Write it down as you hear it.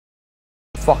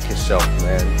Fuck yourself,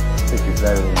 man. I think you're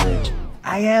better than me.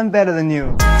 I am better than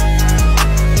you.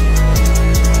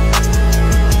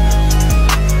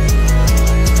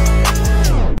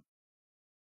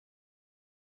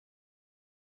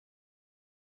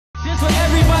 This for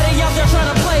everybody out there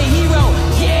trying to play hero.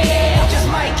 Yeah, just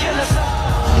might kill us all.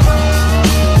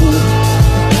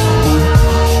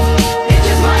 It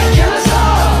just might kill us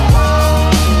all.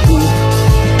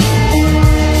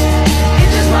 It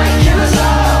just might kill us all.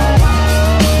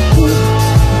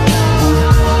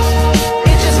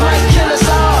 It just might kill us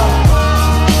all.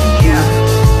 Yeah.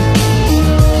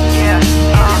 Yeah. It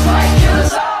just might kill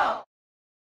us all.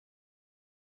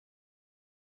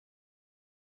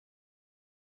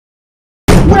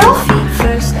 Well,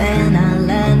 first and I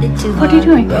landed too what are you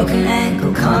doing? Broken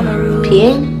ankle,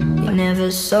 Peeing? You never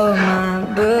saw my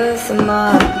birth of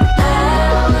my. I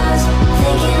was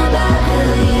thinking about who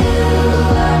you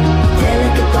are.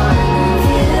 Delicate point of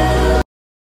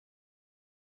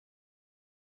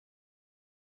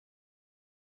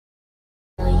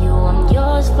view. I'm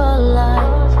yours for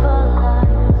life.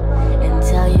 And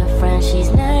tell your friend she's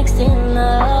next in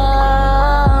line.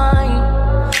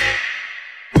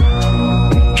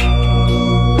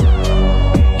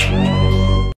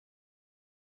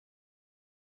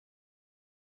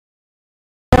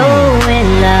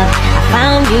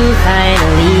 Found you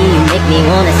finally, you make me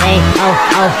wanna say, oh,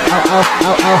 oh, oh, oh,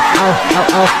 oh, oh, oh,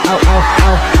 oh, oh, oh, oh,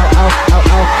 oh, oh, oh,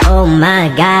 oh, oh, my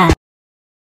God.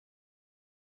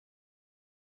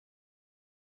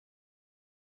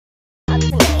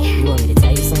 You want me to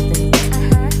tell you something?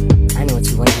 I know what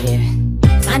you want to hear.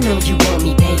 I know you want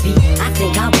me, baby. I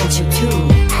think I want you too.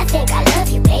 I think I love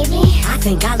you, baby. I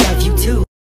think I love you too.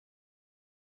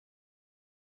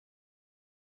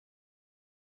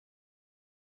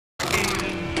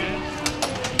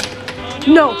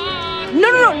 No.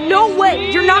 No way.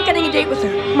 You're not getting a date with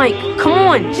her. Mike, come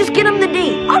on. Just get him the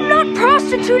date. I'm not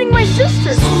prostituting my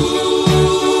sister. Who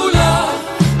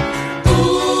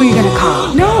are you gonna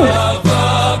call? No.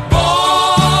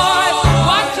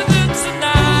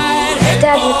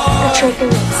 Daddy, I'm tricking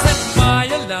me. Set my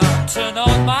alarm, turn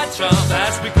on my drum.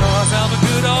 That's because I'm a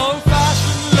good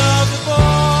old-fashioned lover boy.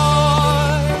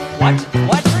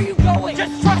 What? Where are you going?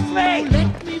 Just trust me! Let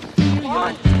me feel. Come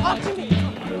on, talk to me.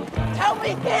 Tell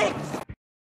me things!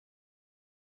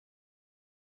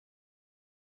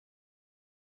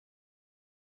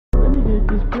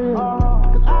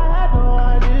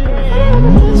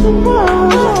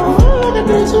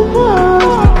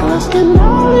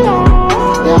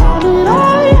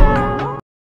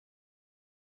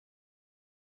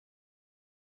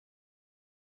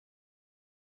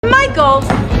 Michael!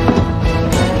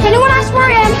 Anyone ask where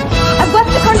I am? I've left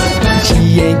the country. She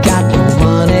ain't got no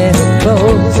money, her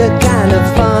clothes are kind of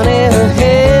funny, her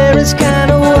hair is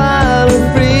kind of wild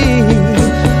and free.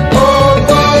 Oh,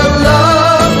 for the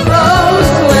love flows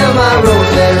where my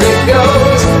rosary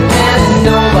goes, and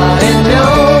nobody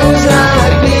knows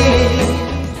like me.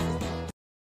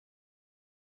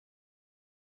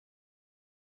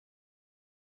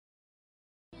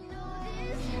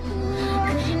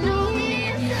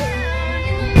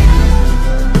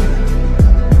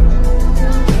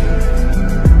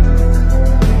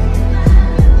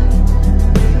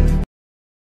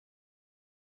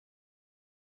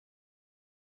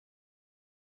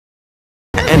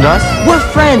 And us? We're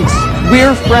friends.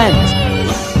 We're friends.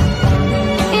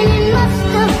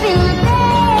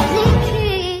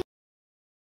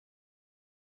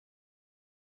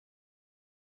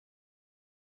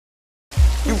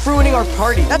 You're ruining our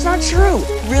party. That's not true.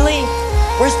 Really?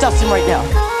 Where's Dustin right now?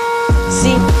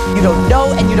 See, you don't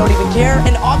know and you don't even care,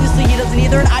 and obviously he doesn't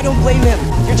either, and I don't blame him.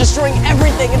 You're destroying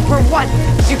everything, and for what?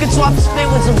 So you can swap spit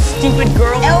with some stupid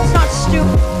girl? Elle's not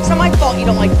stupid. It's not my fault you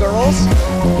don't like girls.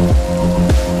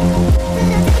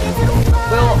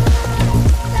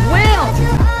 Will.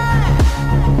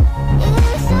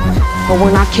 But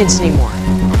we're not kids anymore.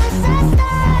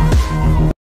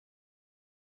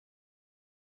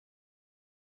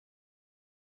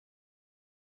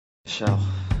 Michelle.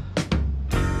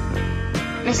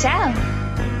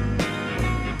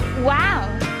 Wow.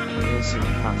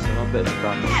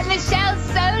 Michelle's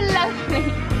so lovely.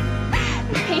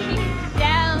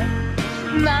 Michelle,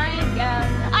 my girl.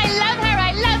 I love her,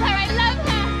 I love her, I love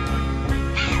her.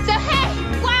 So hey,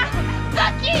 wow,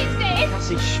 fuck you, Sid.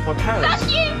 Cassie, shh, my parents. Fuck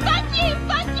you, fuck you,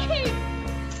 fuck you.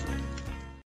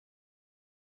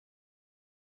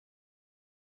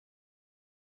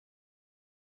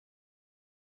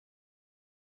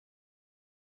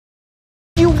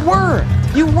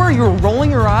 You were rolling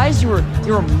your eyes, you were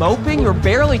moping, you were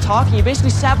barely talking, you basically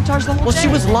sabotaged the whole thing. Well, she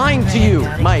was lying to you,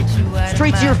 Mike.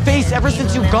 Straight to your face ever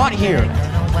since you got here.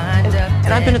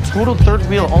 And I've been a total third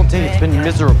wheel all day. It's been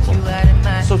miserable.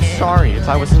 I'm so sorry if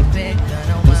I wasn't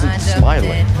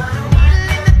smiling.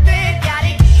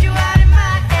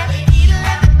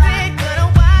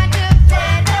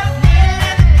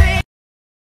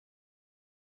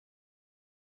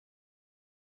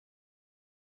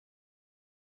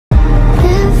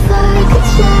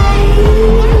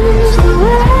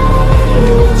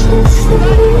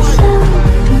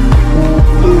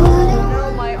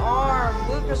 No, my arm.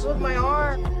 Lucas, with my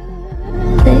arm.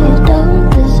 They don't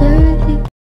deserve you.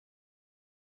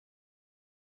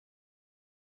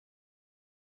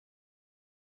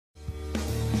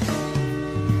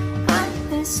 I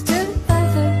miss the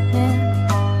other man,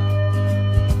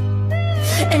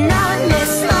 and I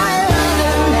miss my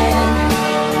other man.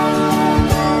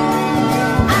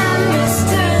 I miss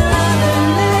the other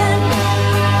man.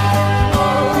 Oh,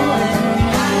 and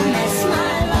I miss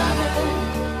my lover.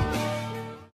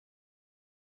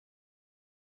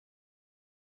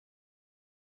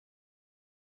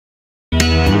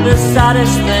 The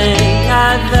saddest thing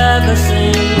I've ever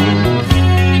seen.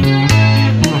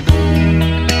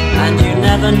 And you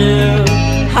never knew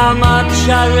how much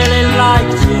I really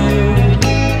liked you,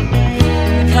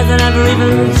 'cause I never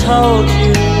even told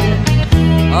you.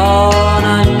 Oh, and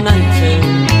I meant to.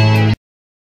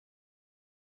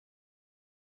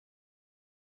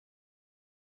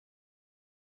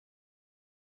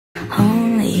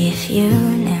 Only if you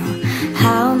knew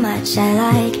how much I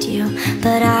liked you.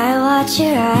 But I watch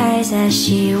your eyes as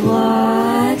she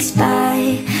walks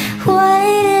by.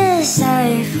 What a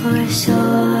sight for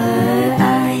sore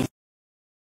eyes.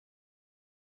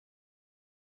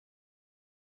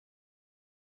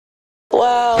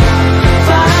 Well,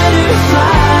 fight or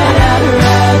flight, I'd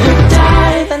rather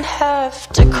die than have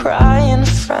to cry in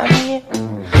front of you.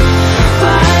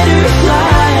 Fight or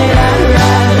flight, I'd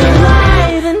rather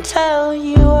lie than tell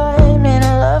you I'm in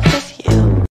love with you.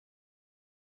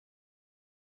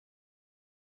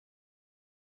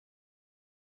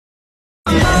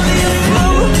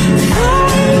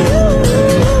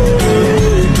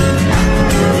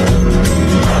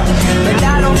 But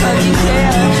I don't fucking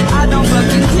care, I don't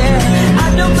fucking care, I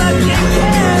don't fucking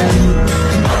care.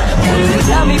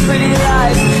 Tell me pretty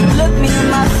lies, look me in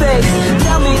my face,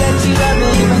 tell me that you love me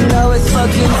even though it's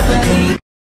fucking fake.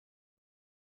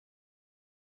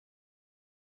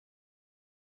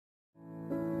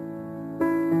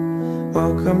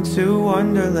 Welcome to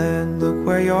Wonderland, look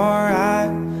where you're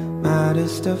at.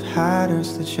 Maddest of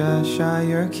hatters, the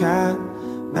Cheshire Cat.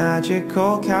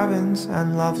 Magical cabins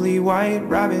and lovely white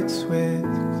rabbits with